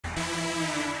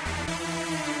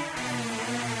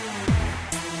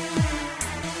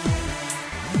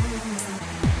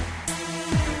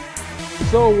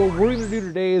So what we're going to do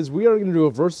today is we are going to do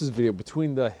a versus video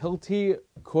between the HILTI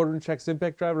quarter-inch X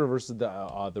impact driver versus the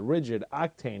Ridgid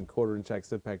Octane quarter-inch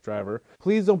X impact driver.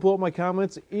 Please don't blow up my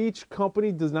comments. Each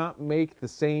company does not make the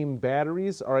same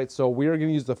batteries. All right, so we are going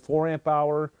to use the 4 amp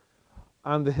hour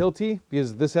on the HILTI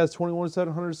because this has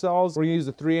 21,700 cells. We're going to use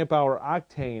the 3 amp hour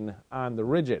Octane on the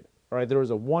Ridgid. All right, there is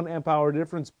a 1 amp hour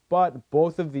difference, but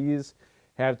both of these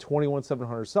have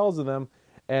 21,700 cells in them.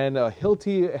 And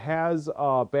HILTI has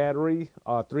a battery,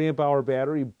 a 3 amp hour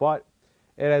battery, but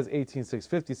it has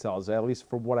 18,650 cells, at least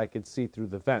from what I could see through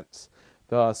the vents.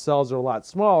 The cells are a lot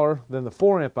smaller than the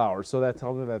 4 amp hour, so that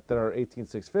tells me that there are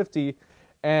 18,650.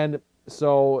 And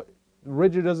so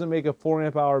Ridgid doesn't make a 4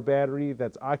 amp hour battery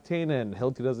that's octane, and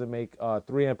HILTI doesn't make a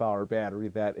 3 amp hour battery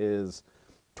that is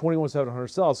 21,700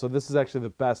 cells. So this is actually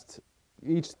the best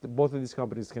both of these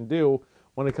companies can do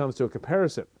when it comes to a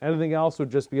comparison. Anything else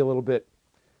would just be a little bit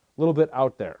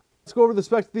out there. Let's go over the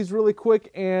specs of these really quick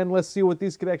and let's see what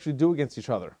these could actually do against each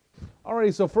other.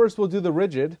 Alrighty, so first we'll do the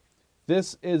Ridgid.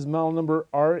 This is model number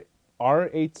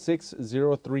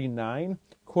R86039,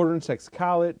 quarter-inch X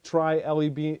collet,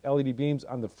 tri-LED beams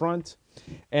on the front,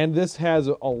 and this has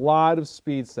a lot of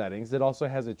speed settings. It also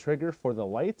has a trigger for the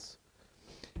lights,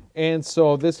 and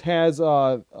so this has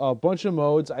a bunch of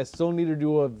modes. I still need to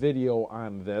do a video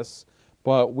on this,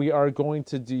 but we are going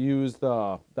to use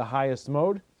the highest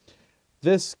mode.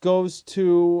 This goes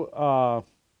to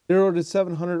 0 to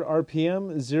 700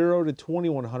 RPM, 0 to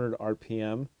 2100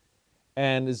 RPM,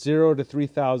 and 0 to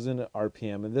 3000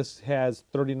 RPM. And this has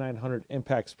 3,900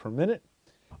 impacts per minute.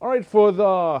 All right, for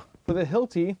the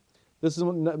HILTI, this is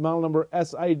model number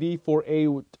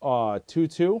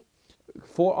SID4A22.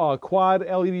 For quad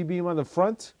LED beam on the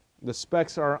front. The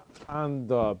specs are on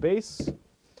the base.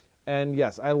 And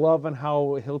yes, I love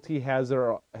how HILTI has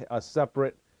a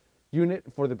separate unit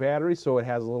for the battery, so it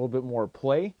has a little bit more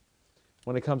play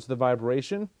when it comes to the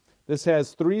vibration. This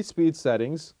has 3 speed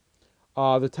settings.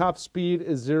 The top speed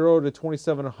is 0 to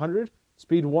 2700.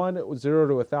 Speed 1, 0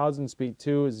 to 1000. Speed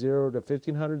 2, 0 to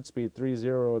 1500. Speed 3,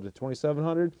 0 to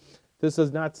 2700. This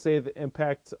does not say the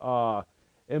impacts or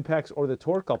the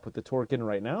torque. I'll put the torque in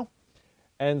right now.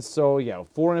 And so, yeah,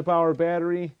 4 amp hour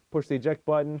battery. Push the eject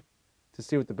button to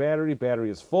see what the battery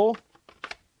is full.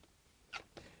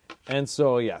 And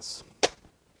so, yes,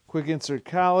 quick insert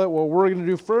collet. What we're going to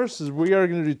do first is we are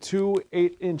going to do 2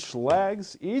 8-inch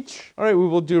lags each. All right, we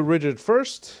will do Ridgid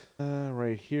first.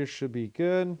 Right here should be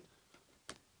good.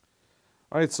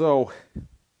 All right, so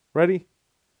ready?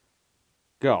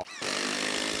 Go.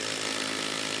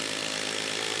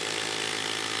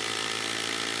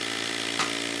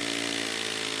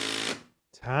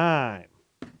 Time.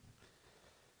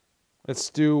 Let's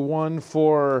do one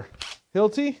for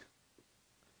HILTI.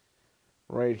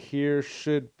 Right here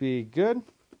should be good.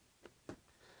 All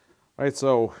right,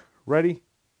 so ready?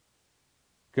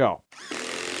 Go.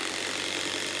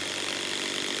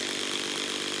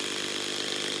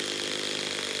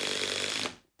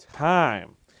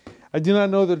 Time. I do not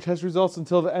know the test results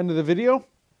until the end of the video.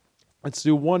 Let's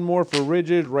do one more for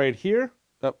Ridgid right here.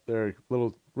 Up there,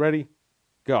 little ready?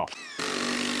 Go.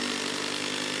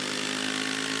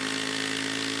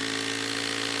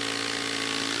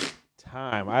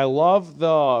 Time. I love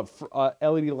the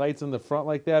LED lights in the front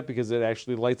like that because it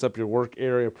actually lights up your work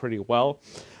area pretty well.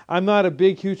 I'm not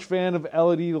a huge fan of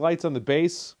LED lights on the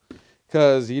base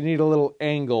because you need a little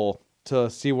angle to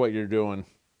see what you're doing.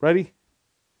 Ready?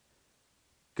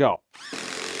 Go.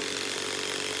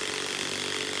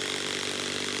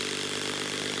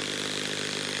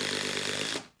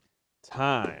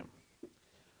 Time.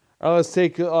 All right, let's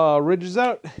take Ridgids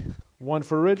out. One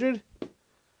for Ridgid.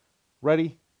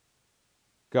 Ready?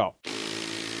 Go.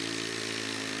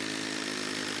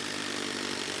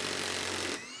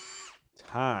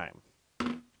 Time.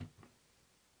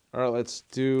 All right, let's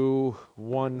do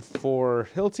one for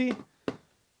HILTI.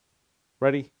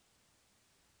 Ready?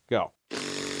 Go.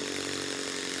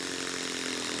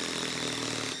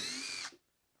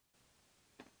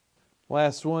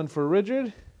 Last one for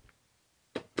Ridgid.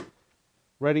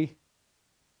 Ready?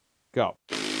 Go.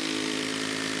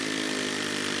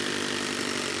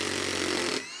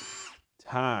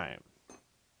 Time.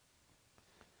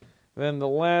 Then the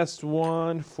last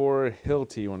one for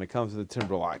HILTI when it comes to the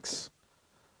timber locks.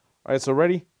 All right, so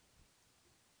ready?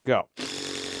 Go.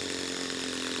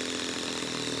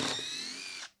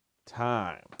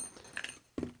 Time.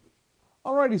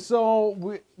 Alrighty,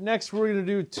 so next we're going to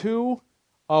do 2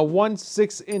 1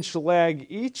 6-inch lag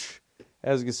each.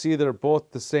 As you can see, they're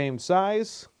both the same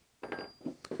size.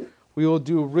 We will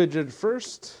do Ridgid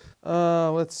first.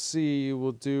 Let's see,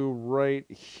 we'll do right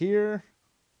here.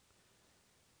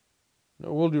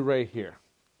 No, we'll do right here.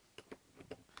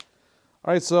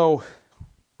 All right, so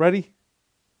ready?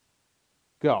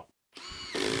 Go.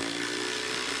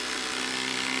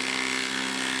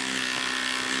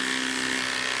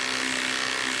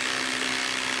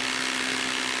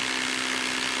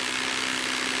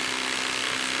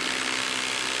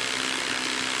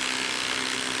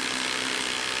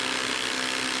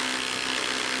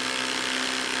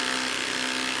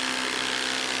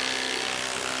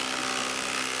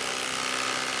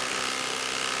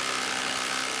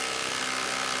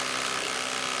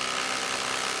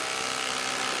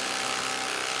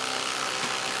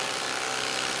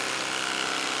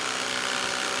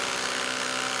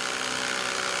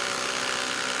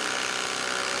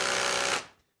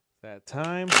 That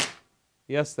time?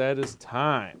 Yes, that is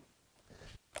time.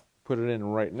 Put it in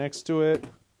right next to it.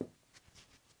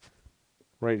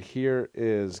 Right here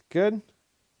is good.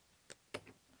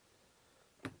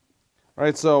 All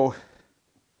right, so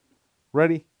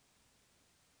ready?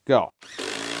 Go.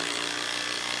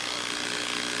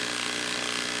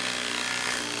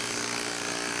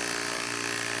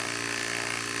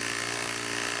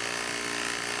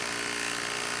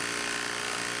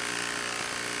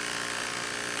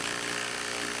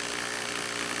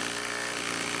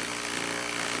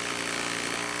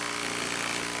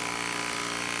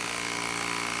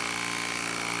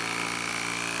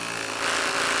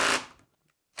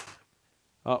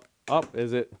 Up,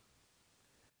 is it?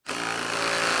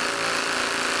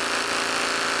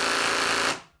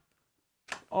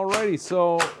 Alrighty,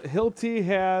 so HILTI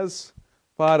has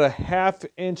about a ½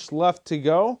 inch left to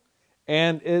go,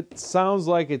 and it sounds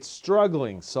like it's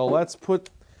struggling. So let's put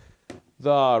the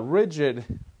Ridgid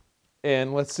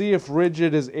in. Let's see if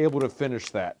Ridgid is able to finish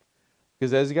that.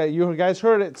 Because as you guys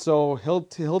heard it, so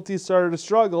HILTI started to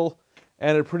struggle,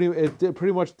 and it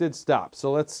pretty much did stop. So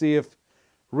let's see if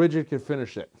Ridgid can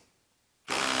finish it.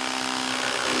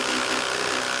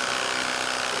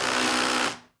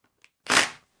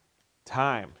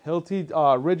 Time.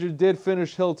 Ridgid did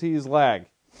finish HILTI's lag.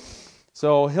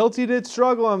 So HILTI did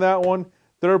struggle on that one.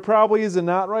 There probably is a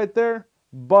knot right there,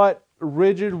 but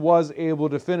Ridgid was able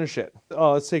to finish it.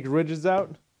 Let's take Ridgid's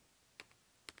out.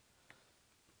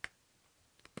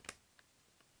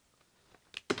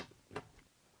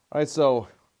 All right, so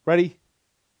ready?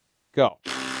 Go.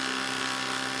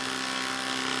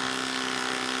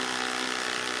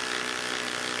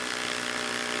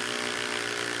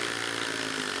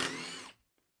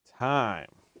 Time.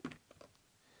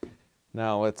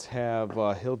 Now let's have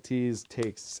HILTI's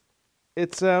takes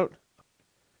its out.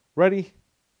 Ready?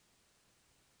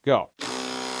 Go.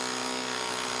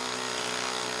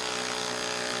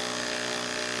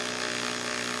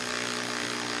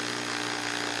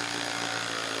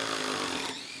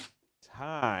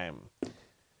 Time.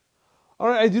 All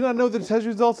right, I do not know the test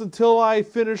results until I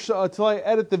finish, until I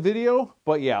edit the video.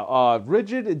 But yeah,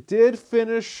 Ridgid did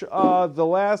finish the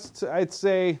last, I'd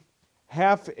say,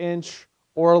 ½ inch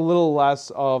or a little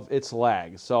less of its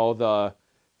lag. So the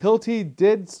HILTI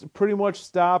did pretty much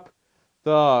stop.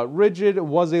 The Ridgid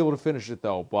was able to finish it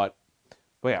though. But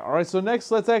yeah, all right. So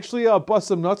next, let's actually bust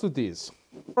some nuts with these.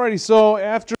 Alrighty, so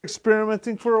after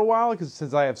experimenting for a while, because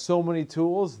since I have so many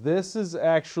tools, this is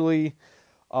actually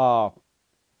the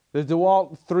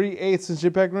DeWalt 3/8"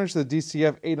 impact wrench. The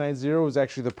DCF 890 is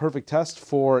actually the perfect test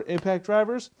for impact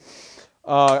drivers.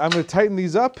 I'm going to tighten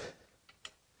these up.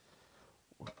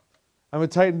 I'm going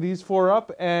to tighten these 4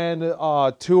 up, and 2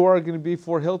 are going to be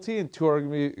for HILTI, and 2 are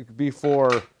going to be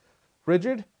for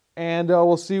Ridgid. And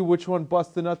we'll see which one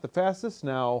busts the nut the fastest.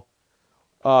 Now,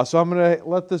 so I'm going to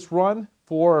let this run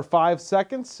for 5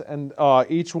 seconds, and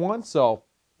each one, so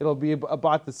it'll be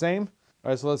about the same. All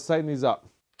right, so let's tighten these up.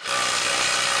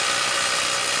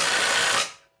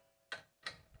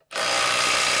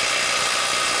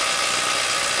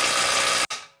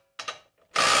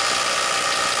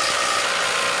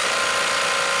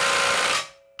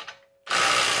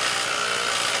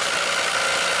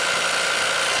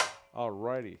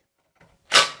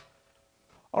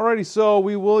 Alrighty, so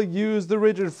we will use the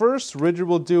Ridgid first. Ridgid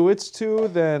will do its 2,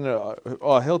 then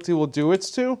HILTI will do its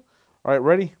 2. Alright,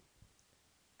 ready?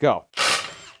 Go.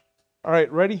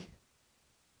 Alright, ready?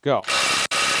 Go.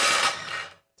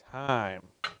 Time.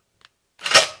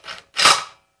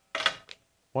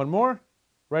 One more.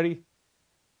 Ready?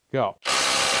 Go.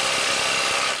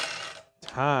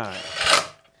 Time.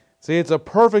 See, it's a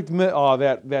perfect,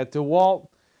 that DeWalt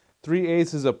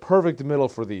 3/8 is a perfect middle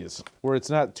for these, where it's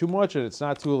not too much and it's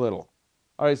not too little.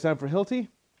 All right, it's time for HILTI.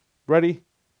 Ready?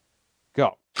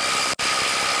 Go.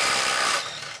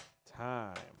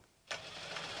 Time.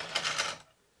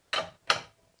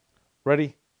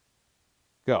 Ready?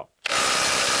 Go.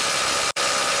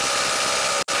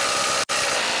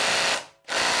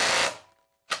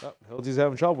 Hilti's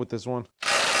having trouble with this one.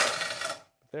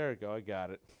 There we go, I got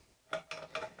it.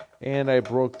 And I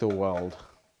broke the weld.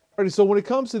 Alrighty, so when it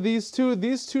comes to these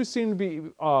two seem to be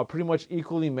pretty much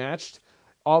equally matched.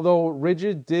 Although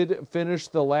Ridgid did finish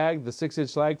the lag, the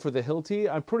 6-inch lag for the Hilti.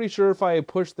 I'm pretty sure if I had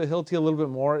pushed the Hilti a little bit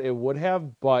more, it would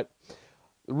have, but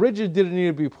Ridgid didn't need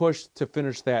to be pushed to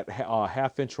finish that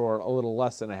half-inch or a little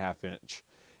less than a half-inch.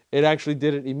 It actually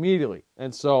did it immediately.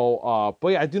 And so, but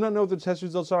yeah, I do not know what the test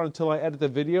results are until I edit the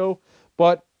video.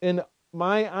 But in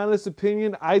my honest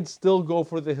opinion, I'd still go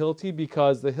for the Hilti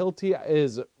because the Hilti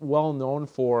is well known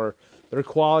for their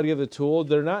quality of the tool.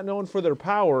 They're not known for their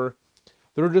power.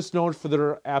 They're just known for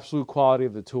their absolute quality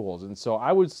of the tools. And so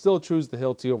I would still choose the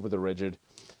Hilti over the Ridgid.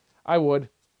 I would.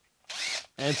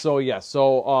 And so, yeah,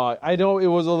 so I know it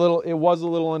was a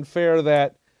little unfair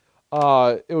that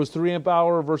it was 3 amp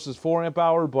hour versus 4 amp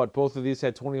hour, but both of these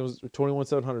had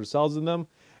 21700 cells in them.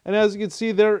 And as you can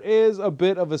see, there is a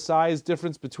bit of a size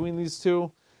difference between these two.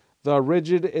 The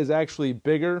Ridgid is actually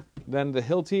bigger than the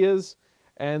Hilti is.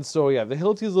 And so, yeah, the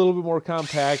Hilti is a little bit more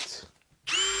compact.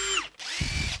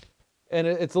 And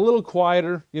it's a little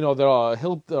quieter. You know, the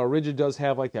Ridgid does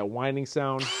have like that whining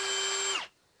sound.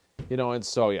 You know, and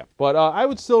so, yeah. But I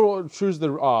would still choose the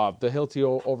Hilti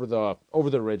over the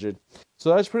Ridgid.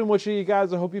 So that's pretty much it, you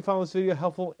guys. I hope you found this video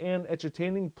helpful and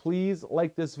entertaining. Please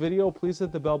like this video. Please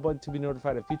hit the bell button to be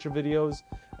notified of future videos.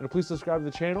 And please subscribe to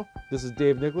the channel. This is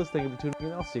Dave Nicholas. Thank you for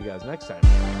tuning in. I'll see you guys next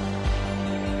time.